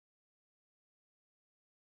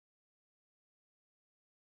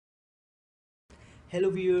Hello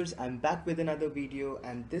viewers, I'm back with another video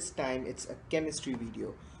and this time it's a chemistry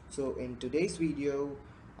video. So in today's video,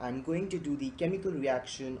 I'm going to do the chemical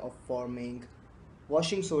reaction of forming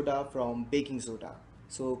washing soda from baking soda.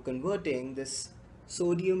 So converting this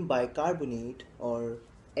sodium bicarbonate or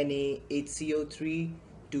Na8CO3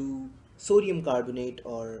 to sodium carbonate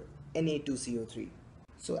or Na2CO3.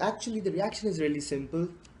 So actually the reaction is really simple.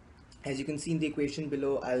 As you can see in the equation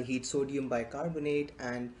below, I'll heat sodium bicarbonate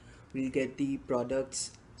and we'll get the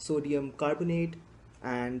products sodium carbonate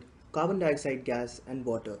and carbon dioxide gas and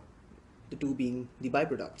water, the two being the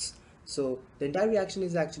byproducts. So the entire reaction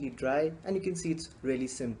is actually dry and you can see it's really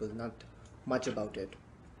simple, not much about it.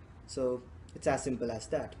 So it's as simple as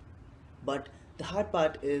that. But the hard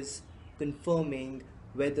part is confirming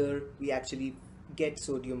whether we actually get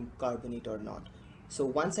sodium carbonate or not. So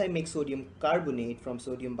once I make sodium carbonate from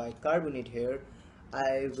sodium bicarbonate here,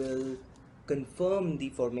 I will confirm the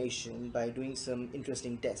formation by doing some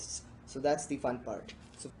interesting tests. So that's the fun part.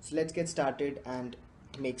 So let's get started and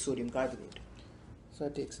make sodium carbonate. So I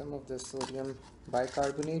take some of this sodium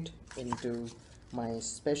bicarbonate into my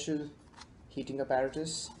special heating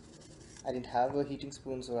apparatus. I didn't have a heating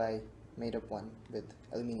spoon, so I made up one with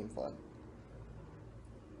aluminium foil.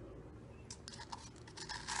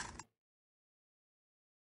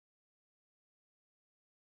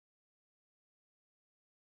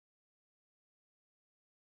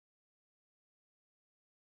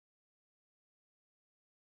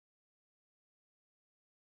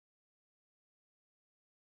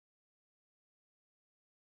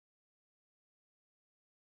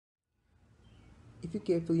 If you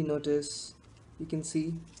carefully notice, you can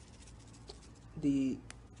see the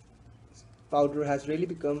powder has really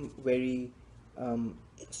become very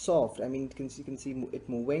soft. I mean, you can see it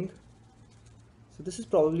moving. So this is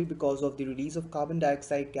probably because of the release of carbon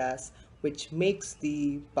dioxide gas, which makes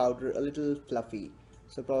the powder a little fluffy.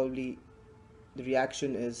 So probably the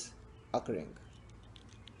reaction is occurring.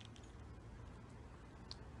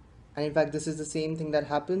 And in fact, this is the same thing that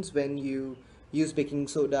happens when you use baking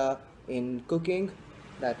soda in cooking,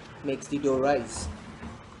 that makes the dough rise.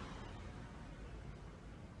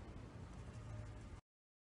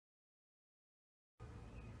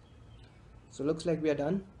 So looks like we are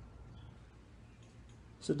done.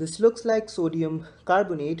 So this looks like sodium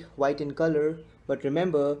carbonate, white in color, but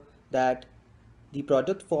remember that the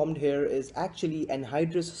product formed here is actually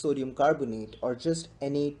anhydrous sodium carbonate, or just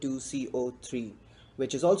Na2CO3,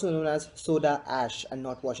 which is also known as soda ash and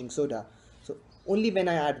not washing soda. So only when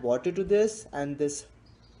I add water to this and this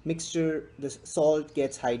mixture, this salt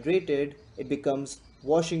gets hydrated, it becomes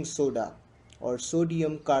washing soda or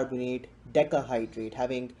sodium carbonate decahydrate,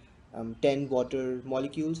 having 10 water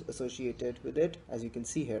molecules associated with it, as you can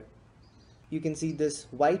see here. You can see this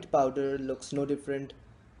white powder looks no different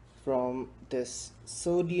from this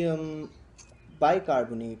sodium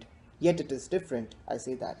bicarbonate, yet it is different, I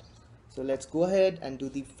say that. So let's go ahead and do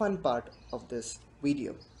the fun part of this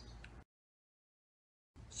video.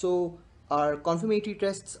 So our confirmatory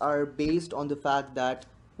tests are based on the fact that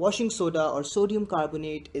washing soda or sodium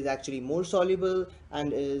carbonate is actually more soluble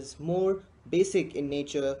and is more basic in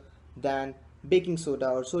nature than baking soda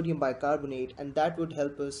or sodium bicarbonate, and that would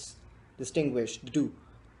help us distinguish the two.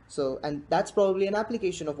 So, and that's probably an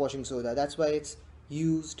application of washing soda. That's why it's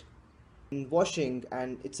used in washing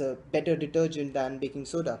and it's a better detergent than baking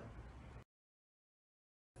soda.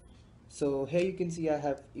 So here you can see I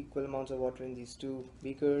have equal amounts of water in these two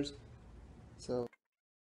beakers. So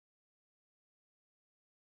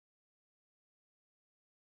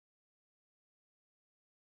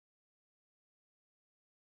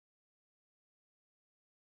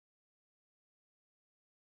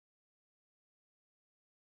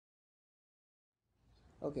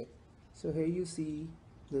okay, so here you see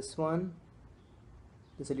this one.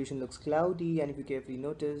 The solution looks cloudy, and if you carefully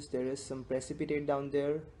notice, there is some precipitate down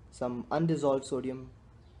there, some undissolved sodium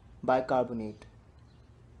bicarbonate.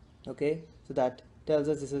 Okay, so that tells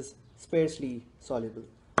us this is sparsely soluble.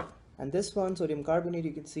 And this one, sodium carbonate,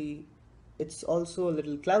 you can see it's also a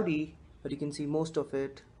little cloudy, but you can see most of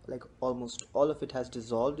it, like almost all of it, has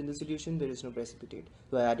dissolved in the solution. There is no precipitate,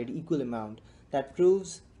 so I added equal amount. That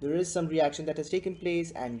proves there is some reaction that has taken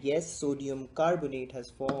place, and yes, sodium carbonate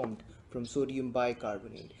has formed from sodium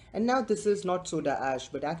bicarbonate. And now this is not soda ash,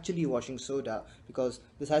 but actually washing soda, because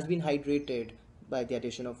this has been hydrated by the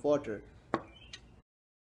addition of water.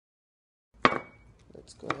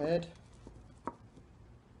 Let's go ahead.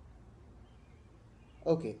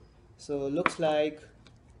 Okay, so looks like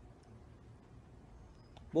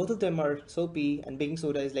both of them are soapy, and baking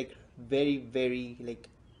soda is like very like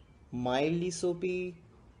mildly soapy,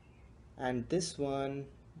 and this one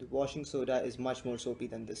the washing soda is much more soapy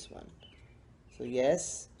than this one. So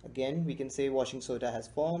yes, again we can say washing soda has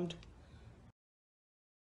formed.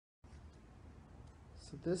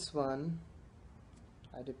 So this one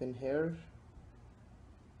I dip in here.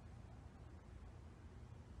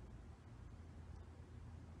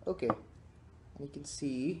 Okay, and you can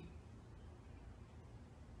see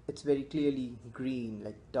it's very clearly green,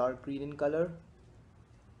 like dark green in color.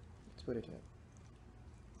 Let's put it here.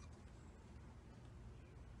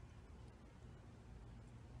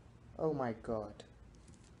 Oh my god,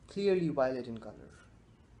 clearly violet in color,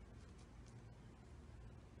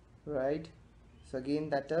 right? So again,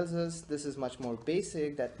 that tells us this is much more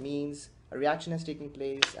basic. That means a reaction has taken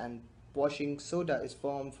place and washing soda is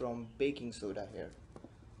formed from baking soda here.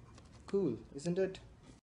 Cool, isn't it?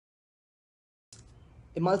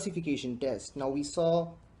 Emulsification test. Now we saw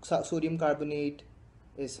sodium carbonate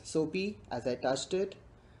is soapy as I touched it,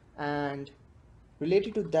 and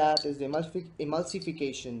related to that is the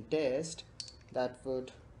emulsification test that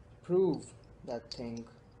would prove that thing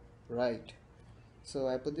right. So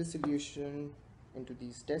I put this solution into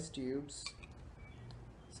these test tubes.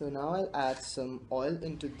 So now I'll add some oil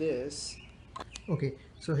into this. Okay,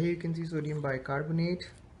 so here you can see sodium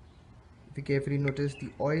bicarbonate. If you carefully notice,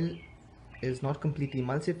 the oil is not completely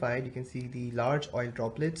emulsified. You can see the large oil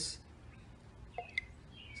droplets.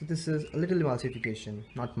 So this is a little emulsification,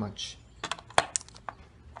 not much.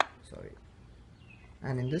 Sorry.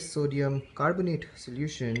 And in this sodium carbonate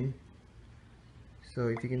solution, so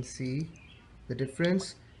if you can see the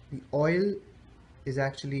difference, the oil is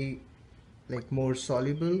actually like more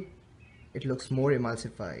soluble. It looks more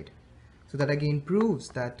emulsified. So that again proves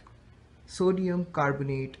that sodium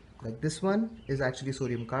carbonate like this one is actually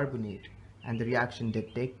sodium carbonate and the reaction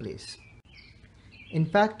did take place. In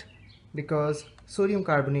fact, because sodium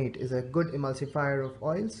carbonate is a good emulsifier of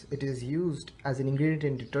oils, it is used as an ingredient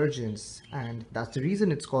in detergents, and that's the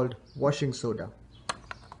reason it's called washing soda.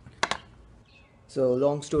 So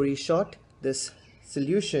long story short, this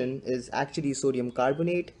solution is actually sodium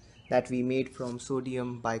carbonate that we made from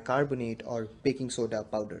sodium bicarbonate or baking soda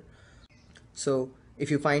powder. So if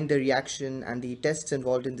you find the reaction and the tests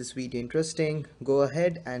involved in this video interesting, go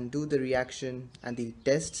ahead and do the reaction and the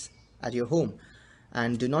tests at your home.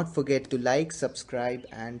 And do not forget to like, subscribe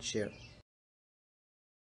and share.